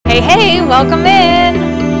welcome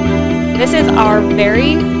in. This is our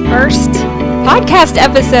very first podcast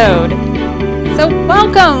episode. So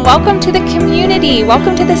welcome to the community.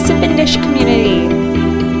 Welcome to the Sip+Dish community.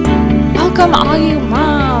 Welcome all you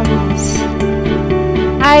moms.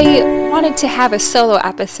 I wanted to have a solo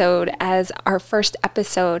episode as our first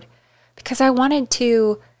episode because I wanted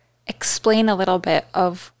to explain a little bit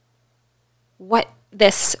of what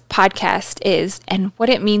this podcast is and what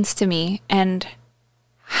it means to me and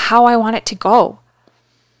how I want it to go.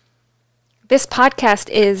 This podcast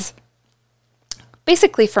is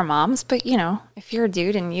basically for moms, but if you're a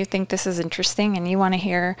dude and you think this is interesting and you want to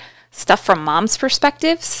hear stuff from moms'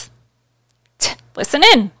 perspectives, listen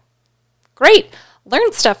in. Great.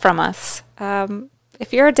 Learn stuff from us.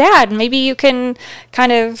 If you're a dad, maybe you can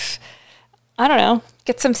kind of,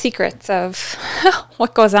 get some secrets of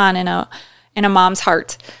what goes on in a mom's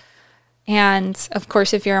heart. And of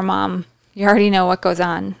course, if you're a mom, you already know what goes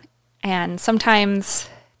on. And sometimes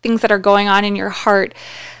things that are going on in your heart,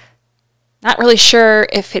 not really sure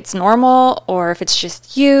if it's normal or if it's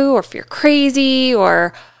just you or if you're crazy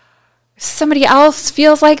or if somebody else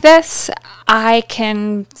feels like this, I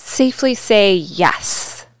can safely say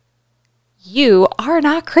yes. You are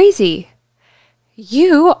not crazy.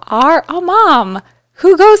 You are a mom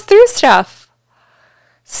who goes through stuff.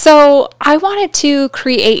 So I wanted to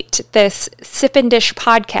create this Sip+Dish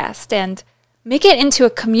podcast and make it into a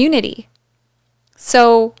community.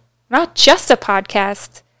 So not just a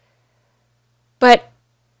podcast, but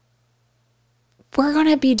we're going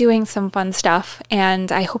to be doing some fun stuff.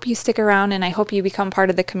 And I hope you stick around and I hope you become part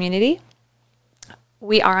of the community.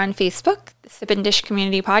 We are on Facebook, the Sip+Dish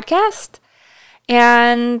Community Podcast.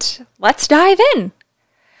 And let's dive in.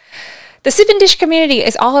 The Sip+Dish community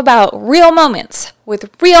is all about real moments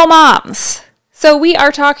with real moms. So we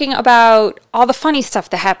are talking about all the funny stuff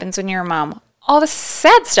that happens when you're a mom, all the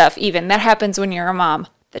sad stuff even that happens when you're a mom,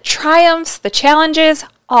 the triumphs, the challenges,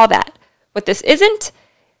 all that. What this isn't,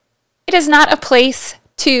 it is not a place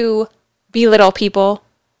to belittle people,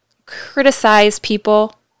 criticize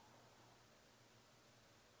people.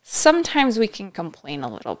 Sometimes we can complain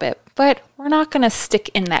a little bit, but we're not going to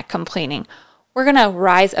stick in that complaining. We're going to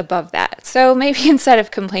rise above that. So maybe instead of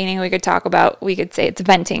complaining, we could say it's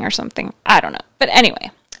venting or something. I don't know. But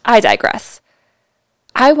anyway, I digress.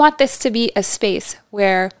 I want this to be a space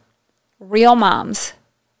where real moms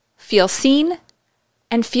feel seen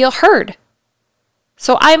and feel heard.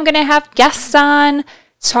 So I'm going to have guests on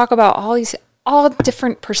to talk about all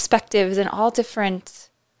different perspectives and all different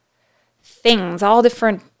things, all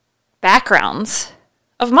different backgrounds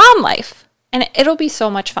of mom life. And it'll be so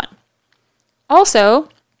much fun. Also,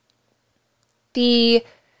 I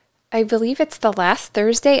believe it's the last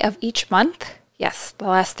Thursday of each month. Yes, the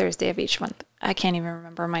last Thursday of each month. I can't even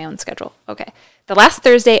remember my own schedule. Okay. The last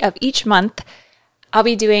Thursday of each month, I'll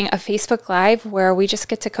be doing a Facebook Live where we just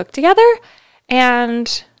get to cook together.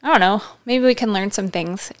 And I don't know, maybe we can learn some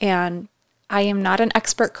things. And I am not an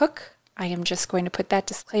expert cook. I am just going to put that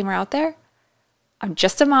disclaimer out there. I'm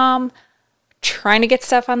just a mom trying to get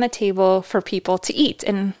stuff on the table for people to eat.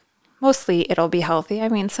 And mostly it'll be healthy. I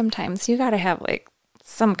mean, sometimes you got to have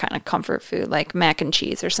some kind of comfort food like mac and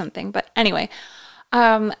cheese or something. But anyway,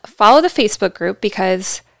 follow the Facebook group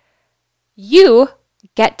because you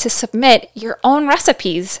get to submit your own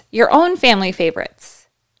recipes, your own family favorites.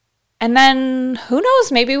 And then who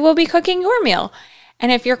knows, maybe we'll be cooking your meal.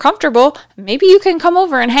 And if you're comfortable, maybe you can come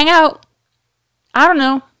over and hang out. I don't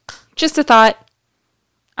know. Just a thought.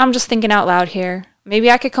 I'm just thinking out loud here. Maybe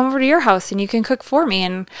I could come over to your house and you can cook for me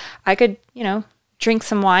and I could, drink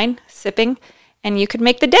some wine, sipping, and you could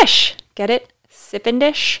make the dish. Get it?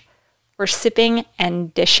 Sip+Dish. We're sipping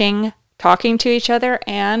and dishing, talking to each other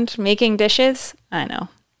and making dishes. I know.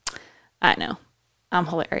 I'm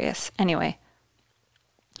hilarious. Anyway,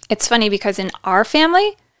 it's funny because in our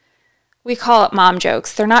family, we call it mom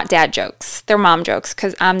jokes. They're not dad jokes. They're mom jokes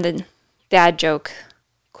because I'm the dad joke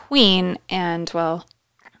queen and, well,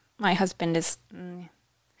 my husband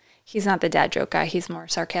he's not the dad joke guy. He's more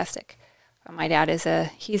sarcastic. But my dad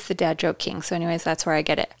he's the dad joke king. So anyways, that's where I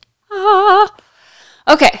get it.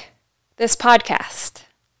 Okay. This podcast.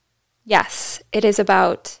 Yes, it is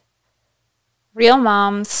about real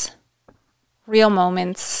moms, real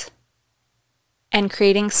moments, and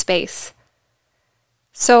creating space.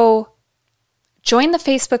 So join the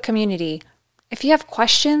Facebook community. If you have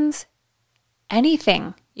questions,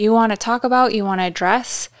 anything you want to talk about, you want to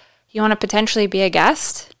address, you want to potentially be a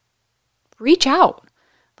guest, reach out.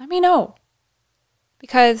 Let me know.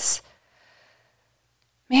 Because,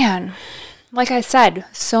 man, like I said,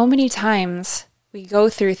 so many times we go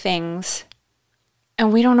through things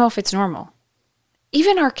and we don't know if it's normal.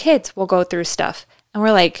 even our kids will go through stuff and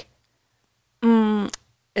we're like,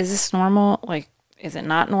 is this normal? Like, is it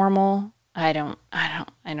not normal? I don't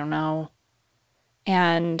know.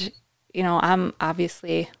 And, I'm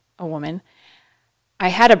obviously a woman. I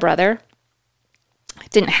had a brother.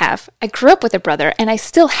 I grew up with a brother, and I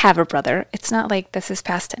still have a brother. It's not like this is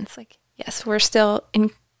past tense. Like, yes, we're still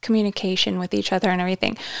in communication with each other and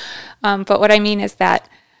everything. But what I mean is that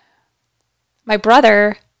my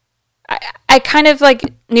brother, I kind of like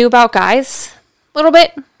knew about guys a little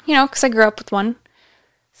bit, because I grew up with one.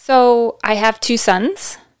 So I have 2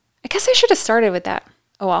 sons. I guess I should have started with that.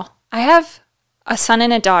 Oh, well. I have a son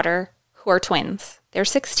and a daughter who are twins. They're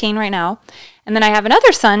 16 right now. And then I have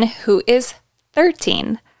another son who is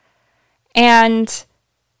 13. And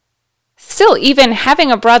still, even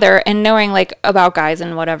having a brother and knowing like about guys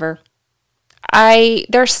and whatever,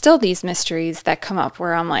 there's still these mysteries that come up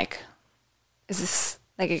where I'm like, is this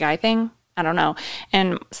like a guy thing? I don't know.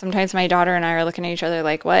 And sometimes my daughter and I are looking at each other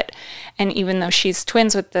like, what? And even though she's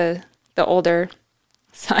twins with the older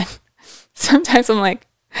son, sometimes I'm like,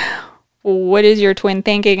 well, what is your twin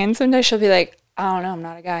thinking? And sometimes she'll be like, I don't know, I'm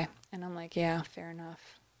not a guy. And I'm like, yeah, fair enough.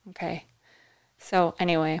 Okay. So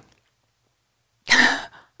anyway,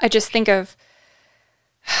 I just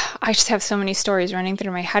have so many stories running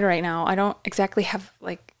through my head right now. I don't exactly have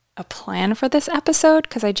like a plan for this episode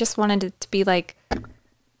because I just wanted it to be like,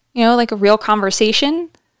 like a real conversation.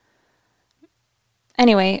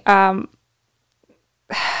 Anyway, there's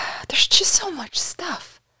just so much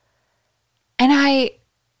stuff. And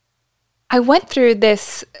I went through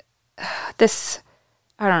this, I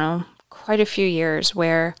don't know, quite a few years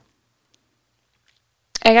where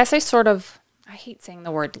I guess I hate saying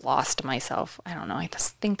the word lost myself. I don't know. I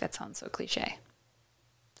just think that sounds so cliche.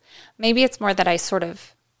 Maybe it's more that I sort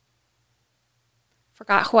of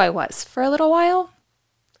forgot who I was for a little while.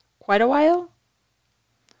 Quite a while,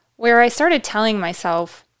 where I started telling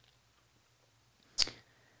myself,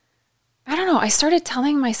 I started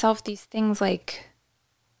telling myself these things like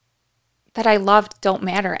that I loved don't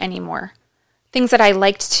matter anymore. Things that I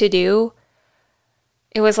liked to do,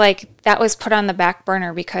 it was like that was put on the back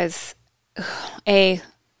burner because, who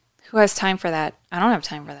has time for that? I don't have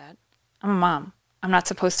time for that. I'm a mom. I'm not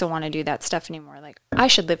supposed to want to do that stuff anymore. Like, I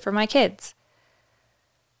should live for my kids.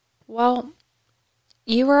 Well,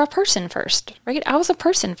 you were a person first, right? I was a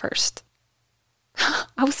person first.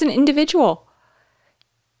 I was an individual.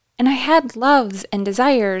 And I had loves and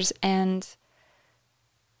desires and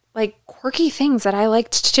like quirky things that I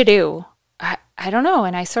liked to do. I don't know.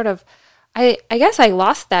 And I guess I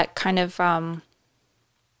lost that kind of,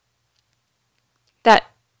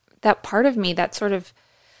 that part of me that sort of,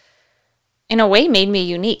 in a way, made me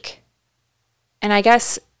unique. And I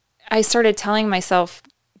guess I started telling myself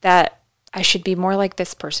that I should be more like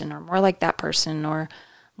this person or more like that person or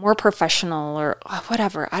more professional or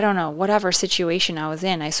whatever. I don't know. Whatever situation I was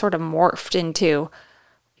in, I sort of morphed into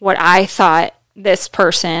what I thought this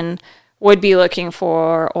person would be looking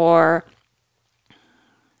for, or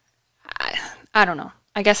I don't know.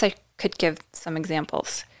 I guess I could give some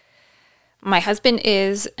examples. My husband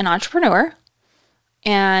is an entrepreneur,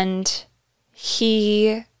 and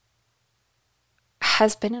he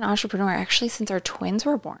has been an entrepreneur actually since our twins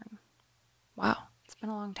were born. Wow, it's been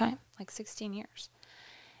a long time, like 16 years.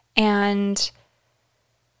 And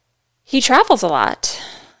he travels a lot.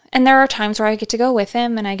 And there are times where I get to go with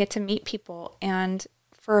him and I get to meet people. And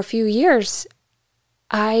for a few years,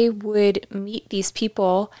 I would meet these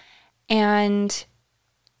people and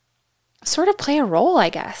sort of play a role, I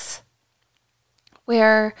guess,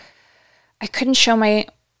 where I couldn't show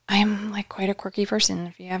I'm like quite a quirky person.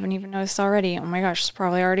 If you haven't even noticed already, oh my gosh, it's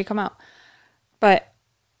probably already come out. But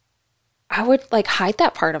I would like hide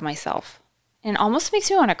that part of myself. And it almost makes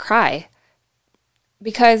me want to cry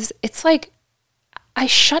because it's like I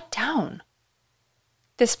shut down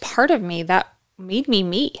this part of me that made me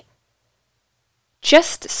me.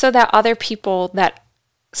 Just so that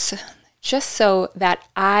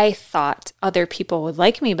I thought other people would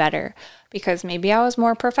like me better because maybe I was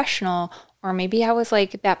more professional or maybe I was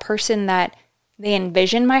like that person that they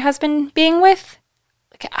envisioned my husband being with.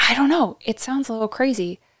 Like, I don't know. It sounds a little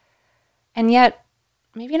crazy. And yet,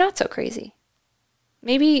 maybe not so crazy.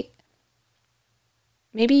 Maybe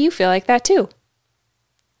you feel like that too.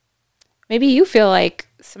 Maybe you feel like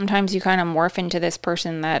sometimes you kind of morph into this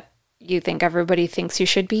person that you think everybody thinks you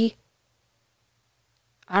should be.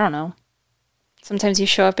 I don't know. Sometimes you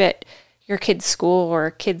show up at your kid's school or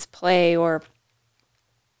kids' play or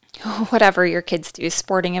whatever your kids do,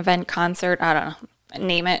 sporting event, concert, I don't know,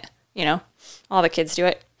 name it, all the kids do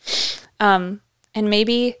it. And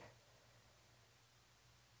maybe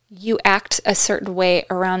you act a certain way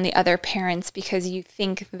around the other parents because you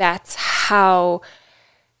think that's how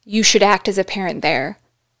you should act as a parent there.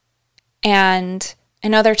 And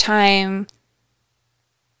another time,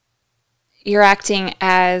 you're acting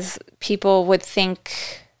as people would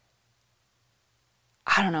think,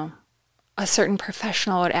 I don't know, a certain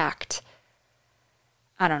professional would act.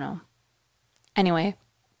 I don't know. Anyway,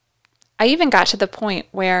 I even got to the point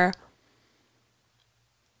where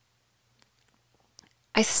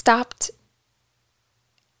I stopped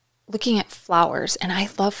looking at flowers, and I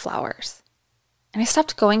love flowers. And I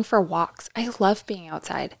stopped going for walks. I love being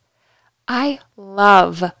outside. I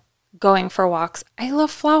love going for walks. I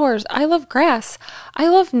love flowers. I love grass. I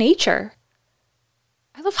love nature.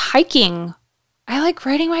 I love hiking. I like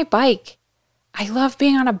riding my bike. I love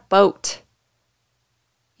being on a boat.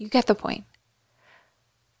 You get the point.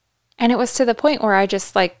 And it was to the point where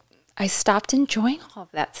I stopped enjoying all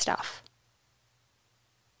of that stuff.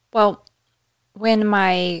 Well, when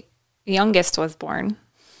my youngest was born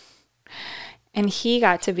and he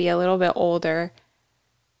got to be a little bit older,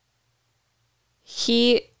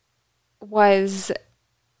 he was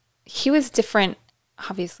different.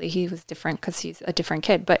 Obviously, he was different because he's a different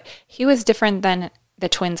kid, but he was different than the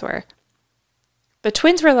twins were. The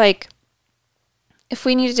twins were like, if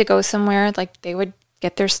we needed to go somewhere, like they would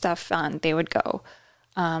get their stuff on, they would go.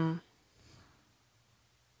 I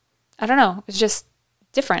don't know. It was just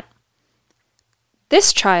different.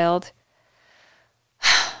 This child,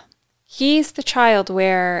 he's the child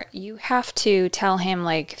where you have to tell him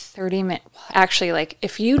like 30 minutes. Actually, like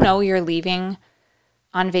if you know you're leaving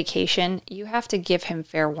on vacation, you have to give him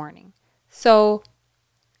fair warning. So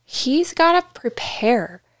he's got to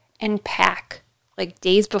prepare and pack like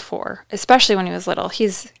days before, especially when he was little.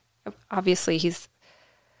 He's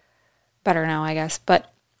better now, I guess,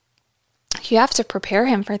 but you have to prepare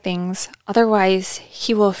him for things. Otherwise,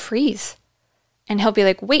 he will freeze and he'll be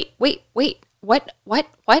like, wait, what?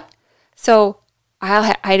 So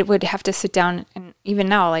I would have to sit down, and even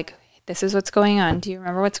now, like, this is what's going on. Do you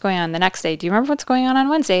remember what's going on the next day? Do you remember what's going on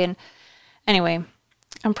Wednesday? And anyway,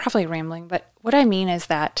 I'm probably rambling, but what I mean is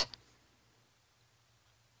that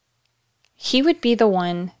he would be the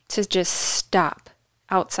one to just stop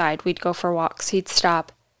outside. We'd go for walks. He'd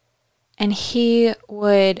stop, and he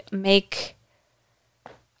would make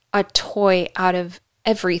a toy out of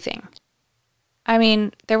everything. I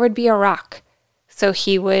mean, there would be a rock, so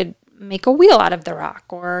he would make a wheel out of the rock,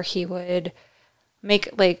 or he would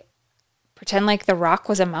pretend like the rock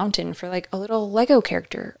was a mountain for like a little Lego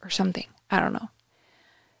character or something. I don't know.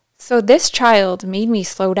 So this child made me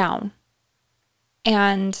slow down.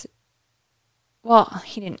 And, well,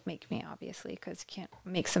 he didn't make me, obviously, because you can't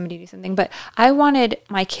make somebody do something. But I wanted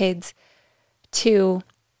my kids to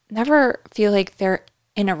never feel like they're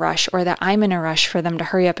in a rush, or that I'm in a rush for them to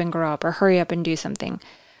hurry up and grow up or hurry up and do something.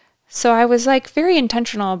 So I was like very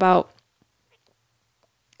intentional about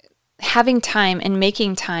having time and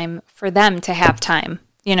making time for them to have time,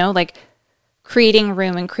 like creating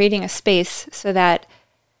room and creating a space so that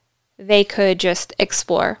they could just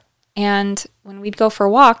explore. And when we'd go for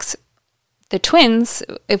walks, the twins,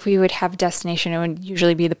 if we would have a destination, it would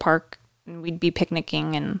usually be the park, and we'd be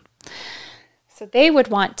picnicking. And so they would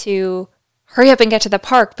want to hurry up and get to the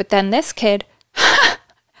park. But then this kid,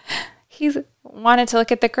 he wanted to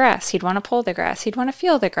look at the grass. He'd want to pull the grass. He'd want to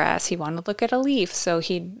feel the grass. He'd want to look at a leaf. So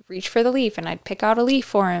he'd reach for the leaf, and I'd pick out a leaf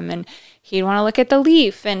for him, and he'd want to look at the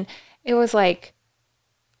leaf. And it was like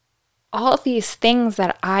all of these things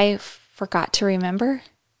that I forgot to remember,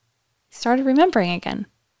 started remembering again.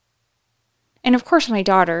 And of course, my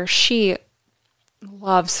daughter, she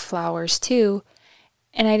loves flowers too.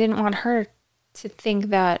 And I didn't want her to think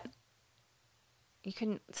that you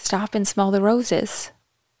couldn't stop and smell the roses.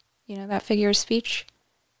 That figure of speech.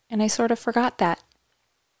 And I sort of forgot that.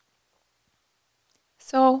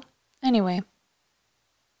 So anyway,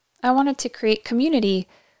 I wanted to create community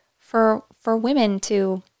for women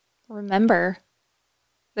to remember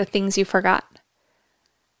the things you forgot.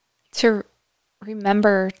 To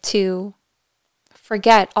remember to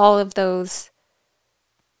forget all of those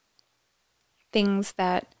things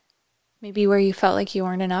that maybe where you felt like you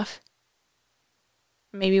weren't enough.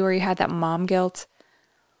 Maybe where you had that mom guilt.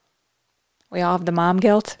 We all have the mom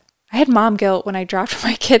guilt. I had mom guilt when I dropped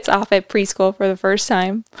my kids off at preschool for the first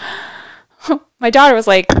time. My daughter was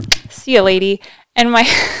like, see ya, lady. And my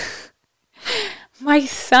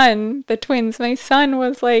son, the twins, my son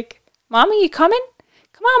was like, Mommy, you coming?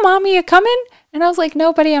 Come on, Mommy, you coming? And I was like,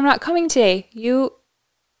 no, buddy, I'm not coming today. You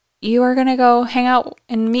are going to go hang out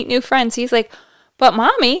and meet new friends. He's like, but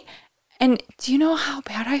Mommy. And do you know how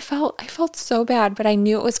bad I felt? I felt so bad, but I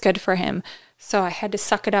knew it was good for him. So I had to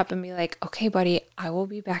suck it up and be like, okay, buddy, I will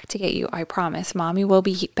be back to get you. I promise. Mommy will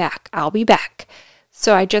be back. I'll be back.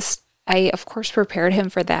 So I of course prepared him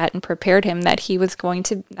for that and prepared him that I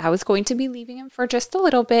was going to be leaving him for just a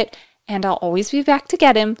little bit and I'll always be back to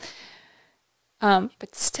get him.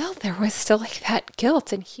 But still, there was still like that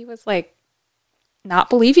guilt, and he was like not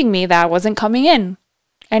believing me that I wasn't coming in.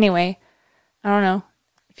 Anyway, I don't know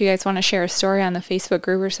if you guys want to share a story on the Facebook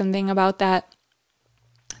group or something about that.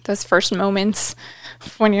 Those first moments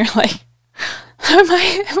when you're like, am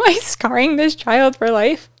I scarring this child for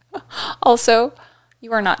life? Also,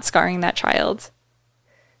 you are not scarring that child.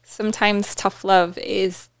 Sometimes tough love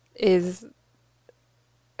is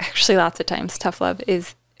actually lots of times tough love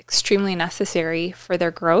is extremely necessary for their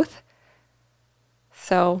growth.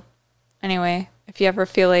 So anyway, if you ever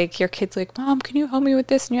feel like your kid's like, Mom, can you help me with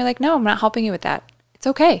this? And you're like, no, I'm not helping you with that. It's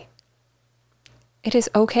okay. It is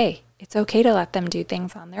okay. It's okay to let them do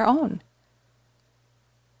things on their own.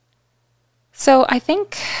 So I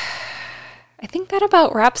think that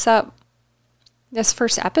about wraps up this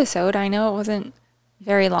first episode. I know it wasn't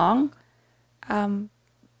very long.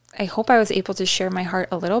 I hope I was able to share my heart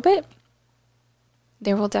a little bit.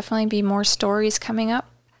 There will definitely be more stories coming up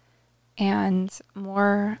and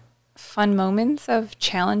more fun moments of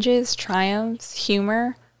challenges, triumphs,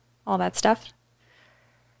 humor, all that stuff.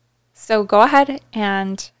 So go ahead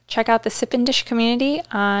and check out the Sip and Dish community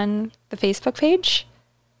on the Facebook page.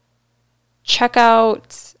 Check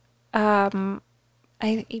out even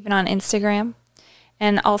on Instagram.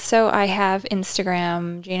 And also I have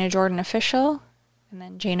Instagram, Jana Jordan Official, and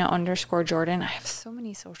then Jana_Jordan. I have so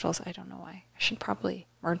many socials. I don't know why. I should probably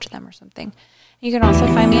merge them or something. You can also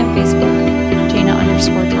find me on Facebook,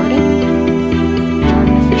 Jana_Jordan.